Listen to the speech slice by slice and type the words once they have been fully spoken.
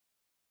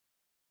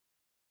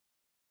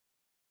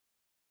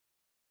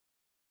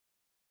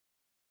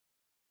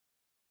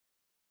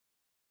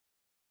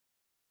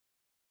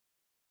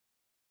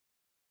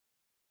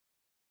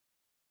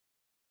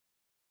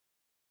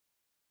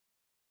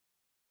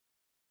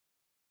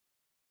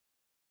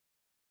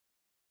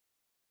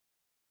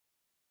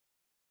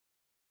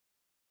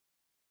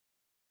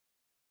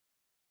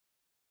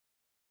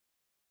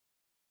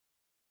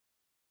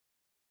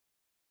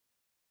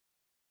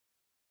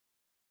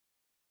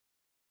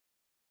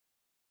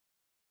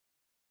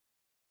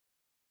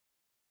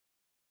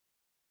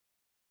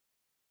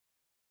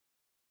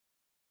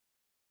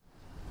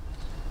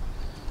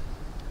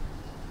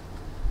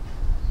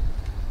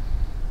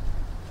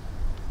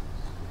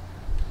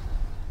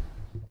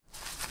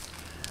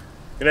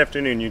Good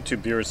afternoon, YouTube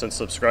viewers and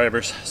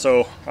subscribers.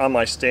 So on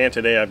my stand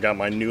today I've got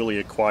my newly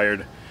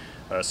acquired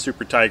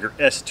Super Tigre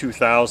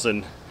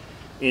S2000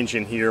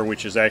 engine here,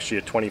 which is actually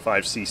a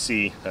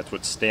 25cc. That's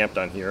what's stamped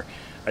on here.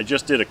 I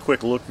just did a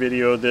quick look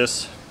video of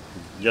this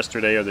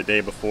yesterday or the day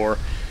before,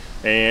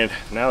 and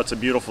now it's a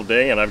beautiful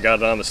day and I've got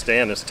it on the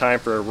stand. It's time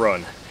for a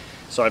run.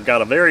 So I've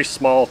got a very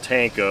small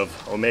tank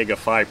of omega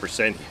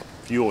 5%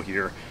 fuel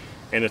here,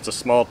 and it's a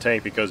small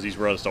tank because these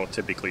runs don't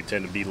typically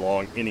tend to be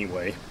long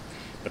anyway.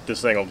 But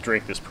this thing will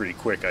drink this pretty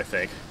quick, I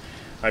think.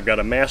 I've got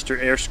a master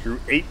Airscrew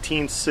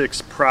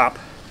 18.6 prop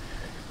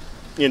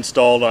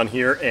installed on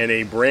here and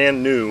a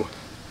brand new,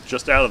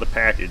 just out of the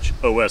package,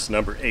 OS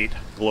number 8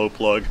 glow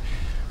plug.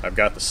 I've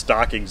got the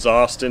stock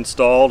exhaust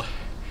installed.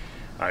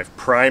 I've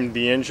primed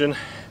the engine.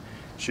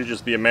 Should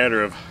just be a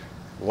matter of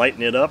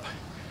lighting it up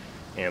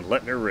and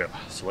letting her rip.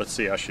 So let's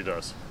see how she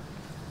does.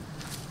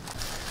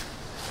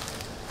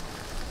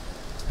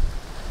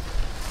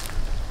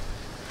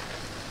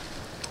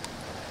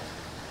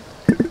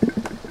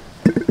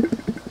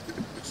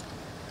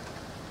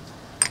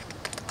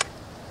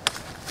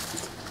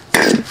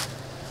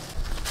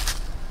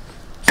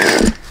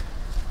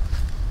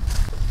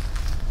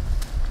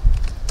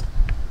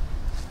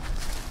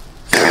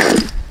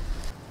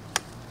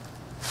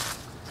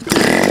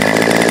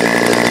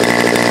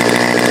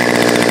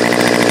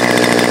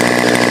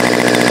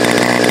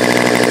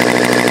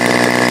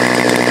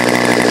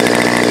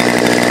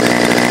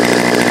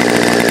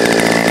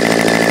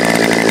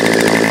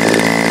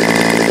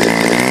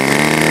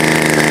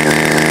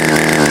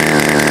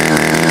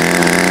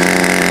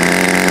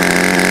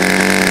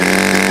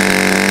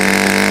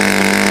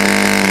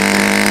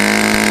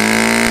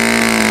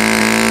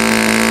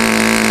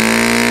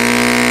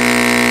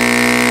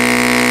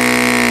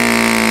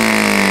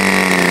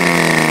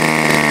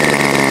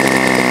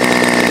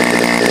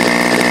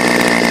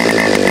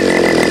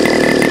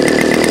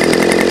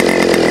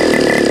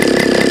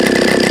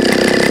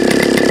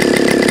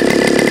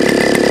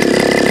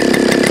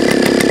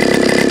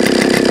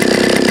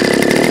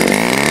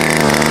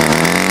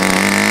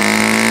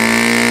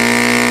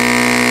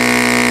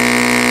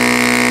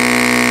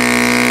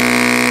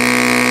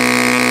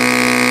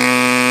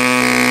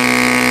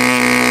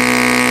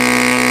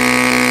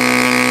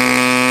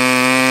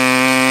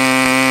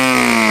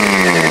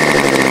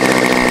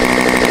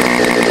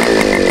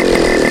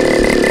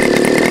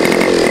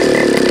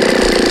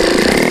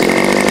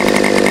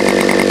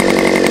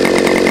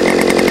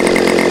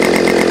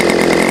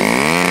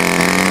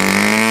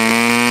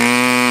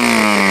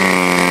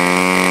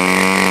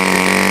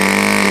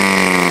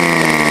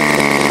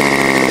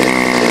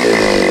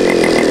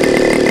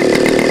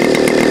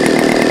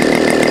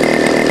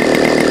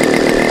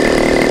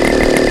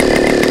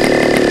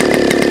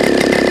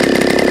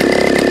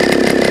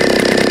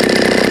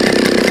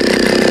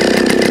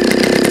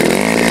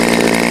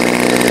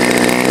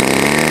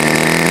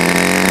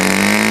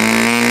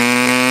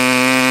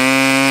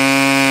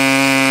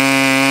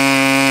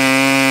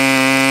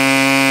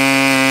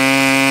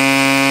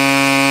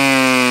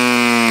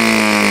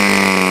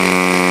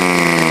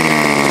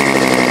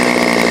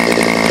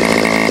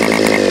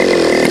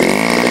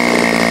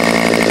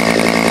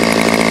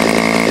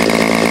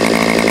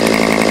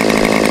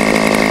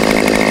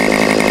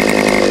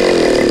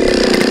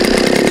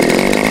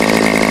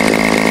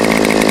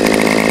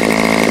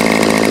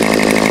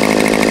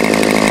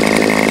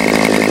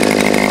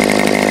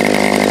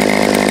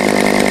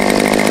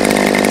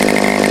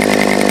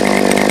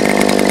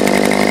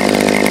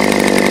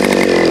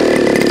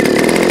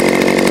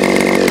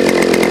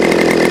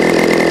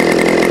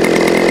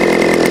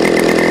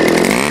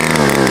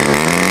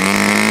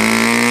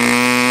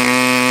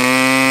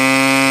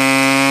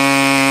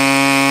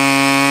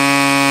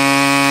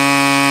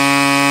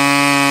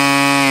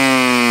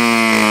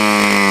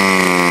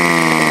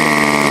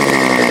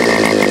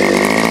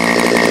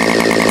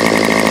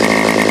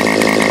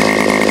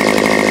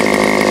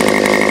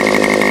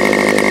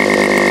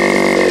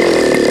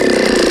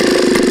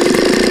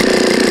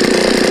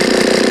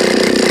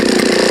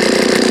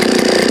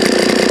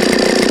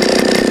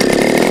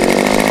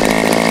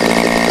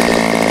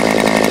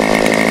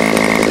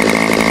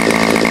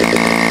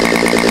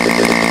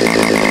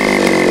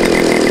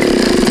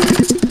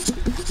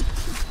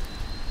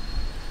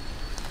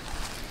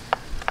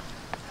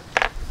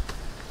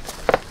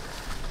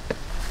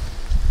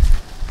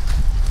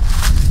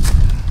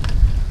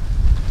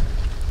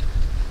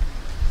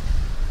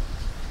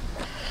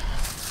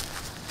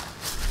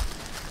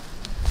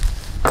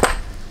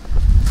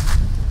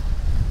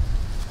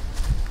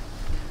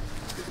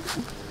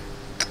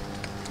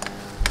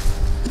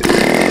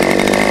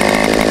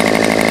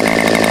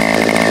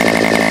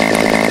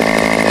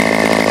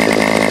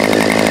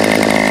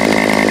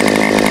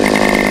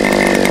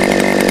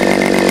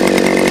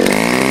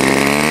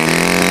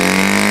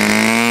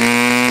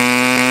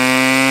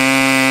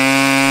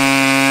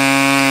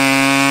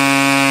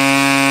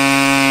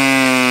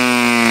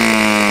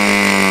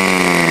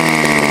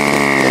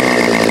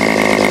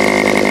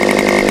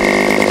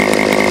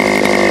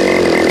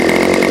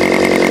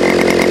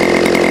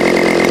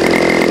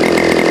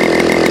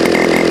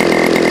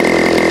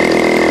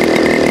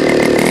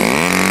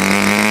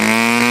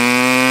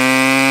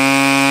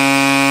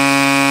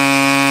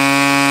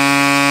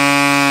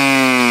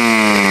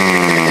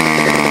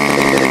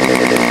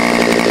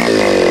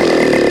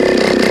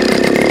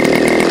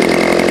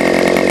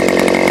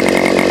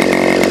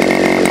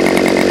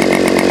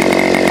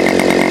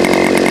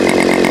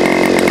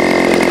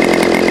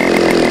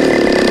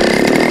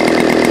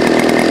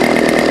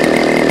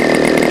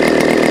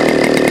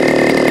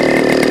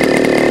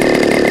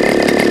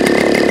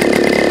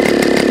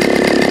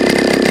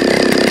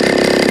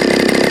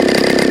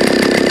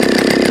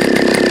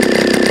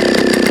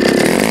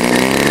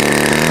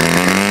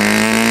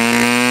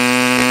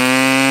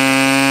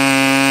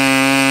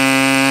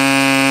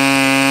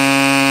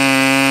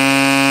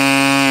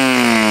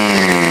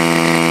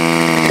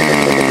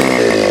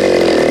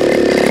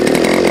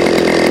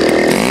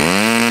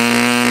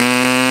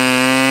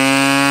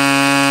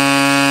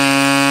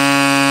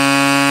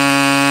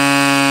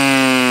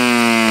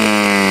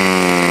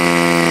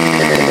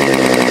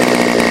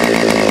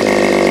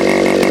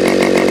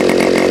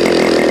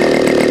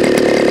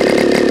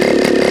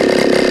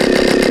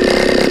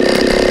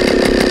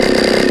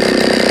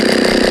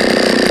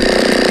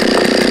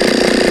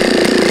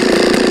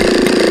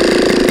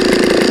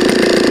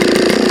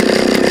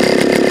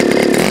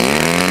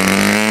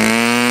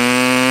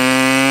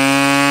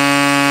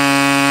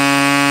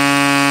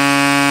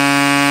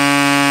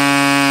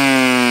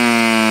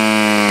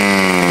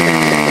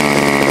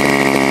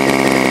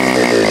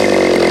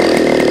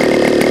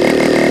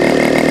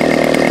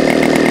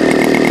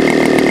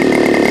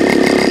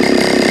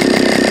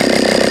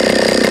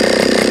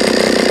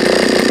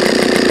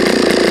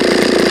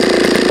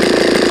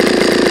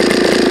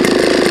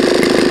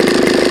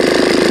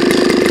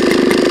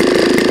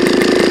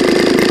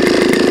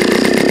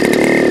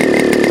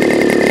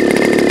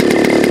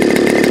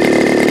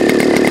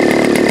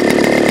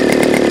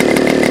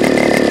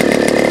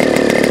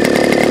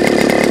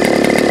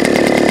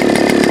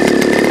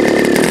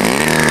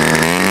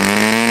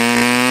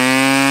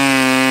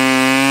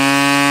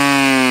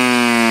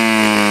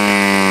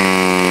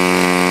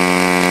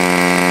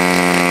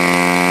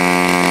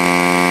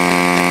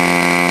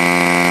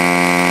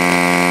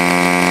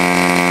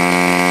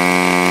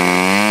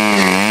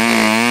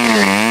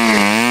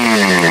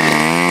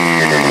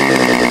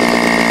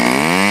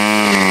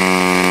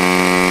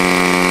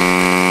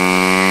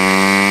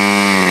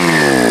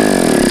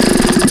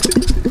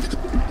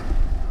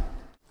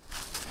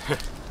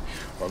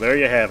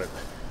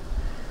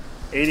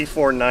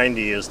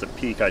 8490 is the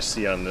peak I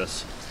see on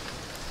this.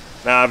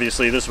 Now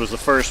obviously this was the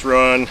first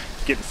run,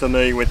 getting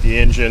familiar with the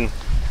engine.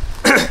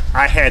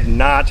 I had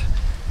not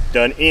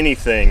done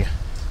anything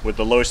with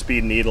the low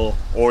speed needle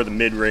or the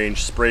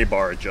mid-range spray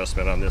bar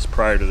adjustment on this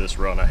prior to this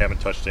run. I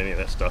haven't touched any of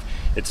that stuff.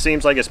 It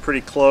seems like it's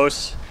pretty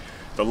close.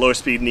 The low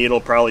speed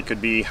needle probably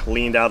could be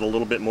leaned out a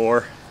little bit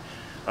more.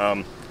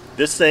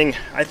 This thing,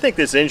 I think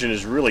this engine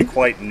is really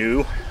quite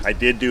new. I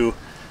did do,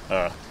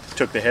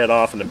 took the head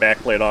off and the back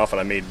plate off, and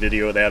I made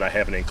video of that. I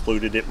haven't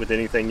included it with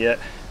anything yet.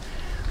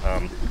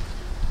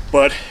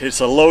 But it's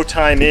a low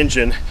time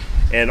engine,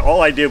 and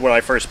all I did when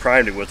I first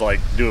primed it was like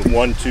do it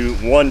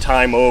one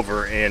time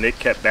over, and it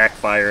kept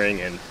backfiring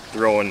and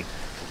throwing.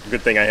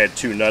 Good thing I had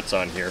 2 nuts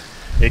on here.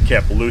 It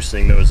kept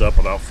loosening those up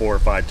about 4 or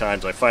 5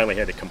 times. I finally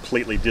had to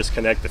completely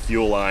disconnect the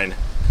fuel line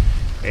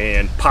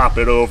and pop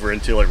it over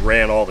until it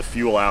ran all the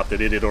fuel out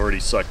that it had already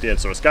sucked in.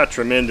 So it's got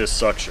tremendous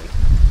suction.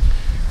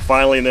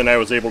 Finally, then I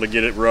was able to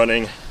get it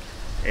running,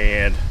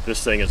 and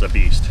this thing is a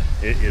beast.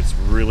 It's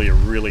really a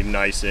really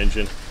nice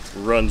engine.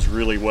 Runs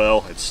really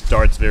well. It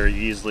starts very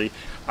easily.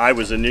 I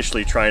was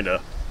initially trying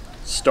to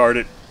start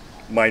it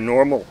my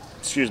normal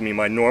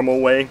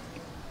way,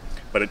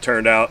 but it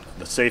turned out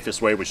the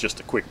safest way was just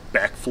a quick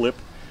backflip.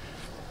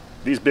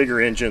 These bigger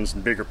engines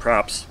and bigger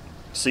props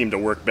seem to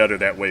work better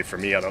that way for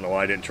me. I don't know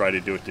why I didn't try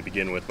to do it to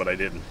begin with, but I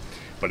didn't.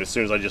 But as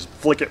soon as I just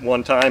flick it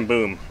one time,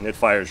 boom, it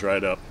fires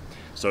right up.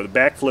 So the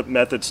backflip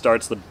method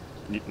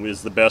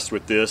is the best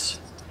with this.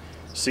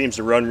 Seems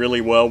to run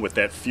really well with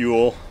that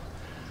fuel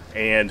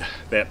and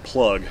that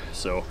plug.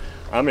 So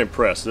I'm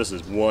impressed. This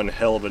is one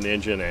hell of an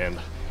engine, and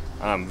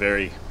I'm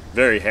very,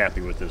 very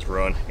happy with this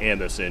run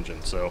and this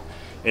engine. So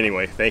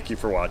anyway, thank you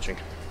for watching.